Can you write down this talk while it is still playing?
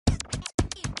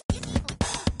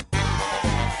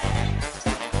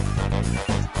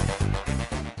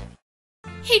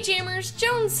Hey Jammers,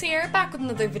 Jones here, back with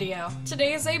another video.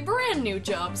 Today is a brand new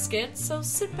job skit, so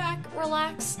sit back,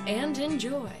 relax, and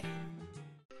enjoy.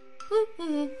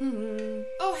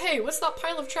 Oh hey, what's that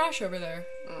pile of trash over there?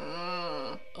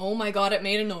 Oh my god, it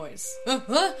made a noise.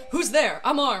 Who's there?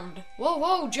 I'm armed.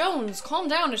 Whoa, Jones, calm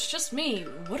down, it's just me.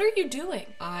 What are you doing?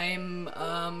 I'm,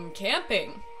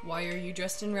 camping. Why are you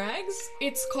dressed in rags?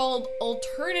 It's called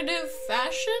alternative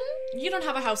fashion? You don't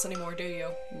have a house anymore, do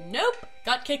you? Nope,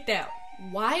 got kicked out.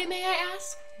 Why, may I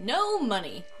ask? No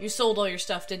money. You sold all your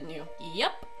stuff, didn't you?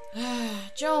 Yep.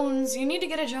 Jones, you need to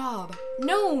get a job.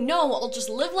 No, I'll just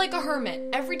live like a hermit.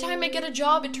 Every time I get a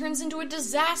job, it turns into a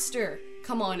disaster.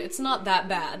 Come on, it's not that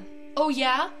bad. Oh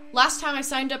yeah? Last time I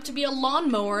signed up to be a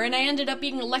lawnmower and I ended up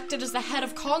being elected as the head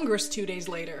of Congress 2 days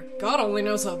later. God only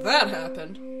knows how that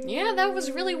happened. Yeah, that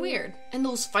was really weird. And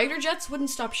those fighter jets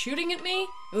wouldn't stop shooting at me?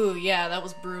 Ooh, yeah, that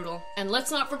was brutal. And let's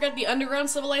not forget the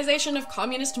underground civilization of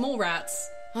communist mole rats.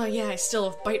 Oh yeah, I still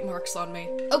have bite marks on me.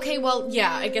 Okay, well,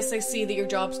 yeah, I guess I see that your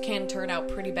jobs can turn out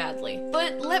pretty badly.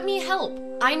 But let me help.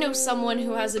 I know someone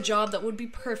who has a job that would be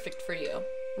perfect for you.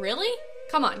 Really?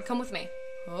 Come on, come with me.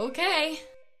 Okay.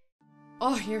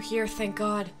 Oh, you're here, thank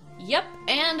God. Yep,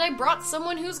 and I brought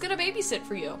someone who's gonna babysit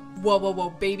for you. Whoa,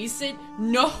 babysit?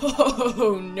 No.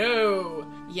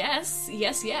 Yes.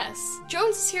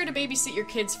 Jones is here to babysit your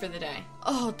kids for the day.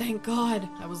 Oh, thank God.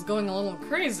 I was going a little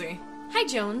crazy. Hi,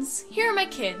 Jones. Here are my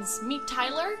kids. Meet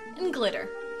Tyler and Glitter.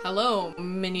 Hello,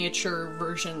 miniature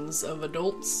versions of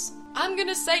adults. I'm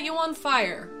gonna set you on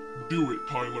fire. Do it,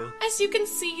 Tyler. As you can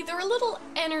see, they're a little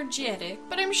energetic,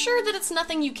 but I'm sure that it's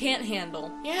nothing you can't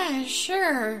handle. Yeah,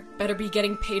 sure. Better be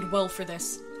getting paid well for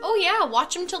this. Oh yeah,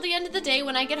 watch them till the end of the day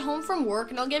when I get home from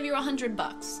work and I'll give you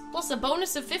 $100. Plus a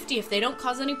bonus of 50 if they don't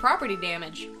cause any property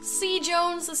damage. See,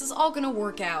 Jones, this is all gonna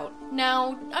work out.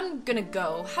 Now, I'm gonna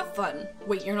go. Have fun.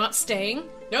 Wait, you're not staying?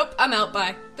 Nope, I'm out,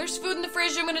 bye. There's food in the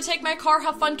fridge, I'm gonna take my car,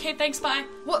 have fun, Kate, thanks, bye.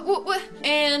 What?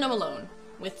 And I'm alone.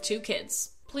 With 2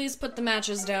 kids. Please put the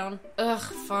matches down. Ugh,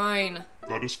 fine.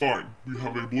 That is fine. We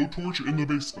have a blowtorch in the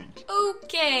basement.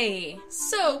 Okay.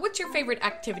 So, what's your favorite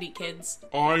activity, kids?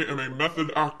 I am a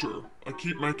method actor. I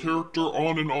keep my character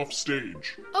on and off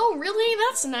stage. Oh, really?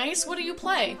 That's nice. What do you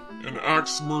play? An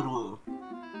axe murderer.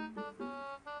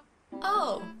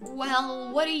 Oh,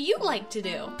 well, what do you like to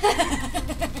do?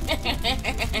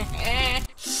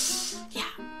 Yeah,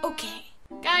 okay.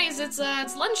 Guys, it's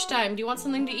lunchtime. Do you want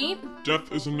something to eat?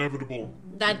 Death is inevitable.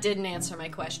 That didn't answer my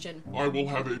question. I will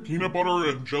have a peanut butter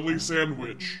and jelly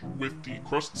sandwich with the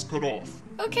crusts cut off.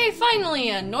 Okay, finally,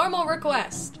 a normal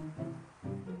request.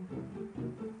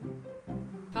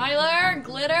 Tyler,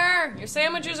 Glitter, your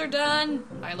sandwiches are done.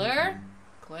 Tyler,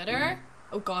 Glitter.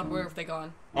 Oh God, where have they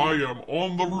gone? I am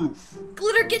on the roof.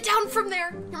 Glitter, get down from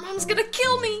there! Your mom's gonna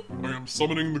kill me! I am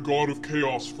summoning the god of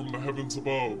chaos from the heavens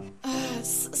above.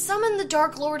 Summon the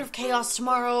Dark Lord of Chaos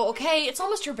tomorrow, okay? It's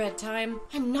almost your bedtime.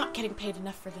 I'm not getting paid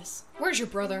enough for this. Where's your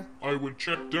brother? I would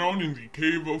check down in the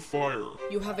cave of fire.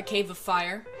 You have a cave of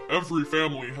fire? Every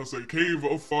family has a cave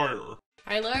of fire.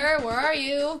 Tyler, where are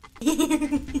you?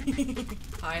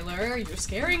 Tyler, you're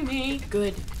scaring me.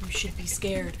 Good, you should be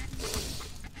scared.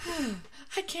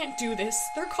 I can't do this.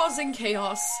 They're causing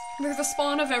chaos. They're the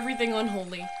spawn of everything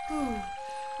unholy.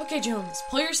 Okay, Jones,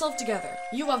 pull yourself together.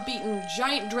 You have beaten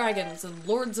giant dragons and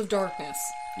lords of darkness.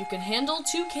 You can handle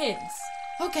 2 kids.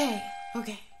 Okay.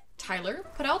 Tyler,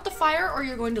 put out the fire or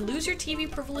you're going to lose your TV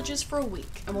privileges for a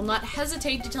week. I will not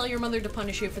hesitate to tell your mother to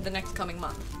punish you for the next coming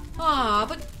month.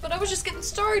 But I was just getting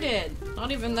started.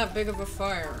 Not even that big of a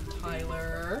fire,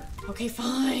 Tyler. Okay,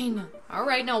 fine. All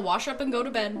right, now wash up and go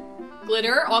to bed.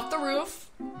 Glitter, off the roof.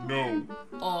 No.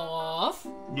 Off.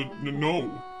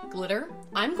 No. Glitter,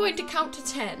 I'm going to count to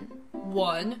 10.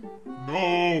 1.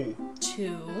 No.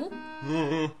 2.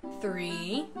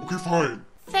 3. Okay, fine.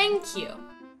 Thank you.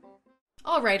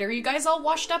 Alright, are you guys all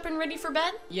washed up and ready for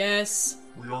bed? Yes.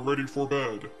 We are ready for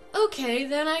bed. Okay,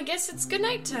 then I guess it's good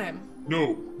night time.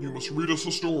 No, you must read us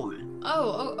a story.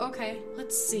 Oh, okay.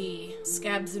 Let's see.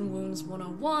 Scabs and Wounds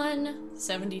 101,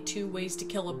 72 Ways to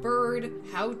Kill a Bird,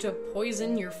 How to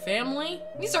Poison Your Family.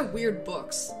 These are weird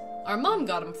books. Our mom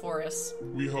got them for us.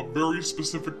 We have very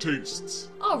specific tastes.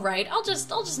 Alright, I'll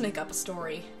just make up a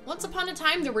story. Once upon a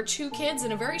time, there were 2 kids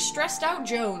and a very stressed out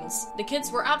Jones. The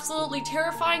kids were absolutely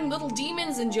terrifying little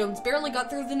demons and Jones barely got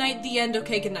through the night at the end.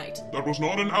 Okay, good night. That was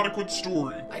not an adequate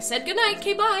story. I said good night,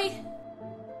 okay, bye.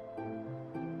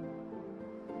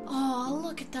 Aw,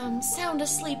 look at them, sound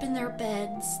asleep in their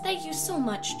beds. Thank you so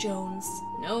much, Jones.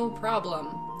 No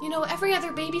problem. You know, every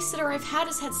other babysitter I've had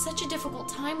has had such a difficult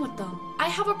time with them. I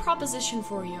have a proposition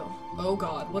for you. Oh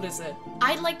god, what is it?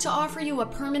 I'd like to offer you a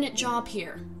permanent job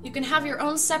here. You can have your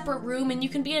own separate room and you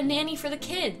can be a nanny for the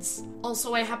kids.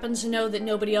 Also, I happen to know that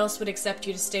nobody else would accept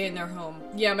you to stay in their home.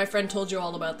 Yeah, my friend told you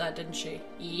all about that, didn't she?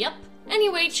 Yep.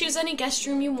 Anyway, choose any guest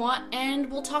room you want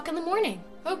and we'll talk in the morning.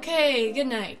 Okay, good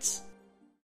night.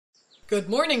 Good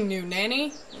morning, new nanny.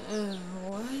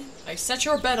 What? I set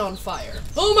your bed on fire.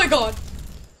 Oh my god!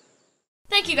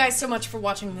 Thank you guys so much for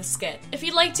watching this skit. If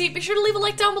you liked it, be sure to leave a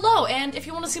like down below, and if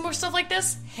you want to see more stuff like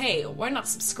this, hey, why not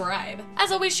subscribe?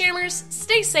 As always, jammers,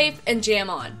 stay safe and jam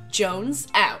on. Jones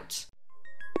out.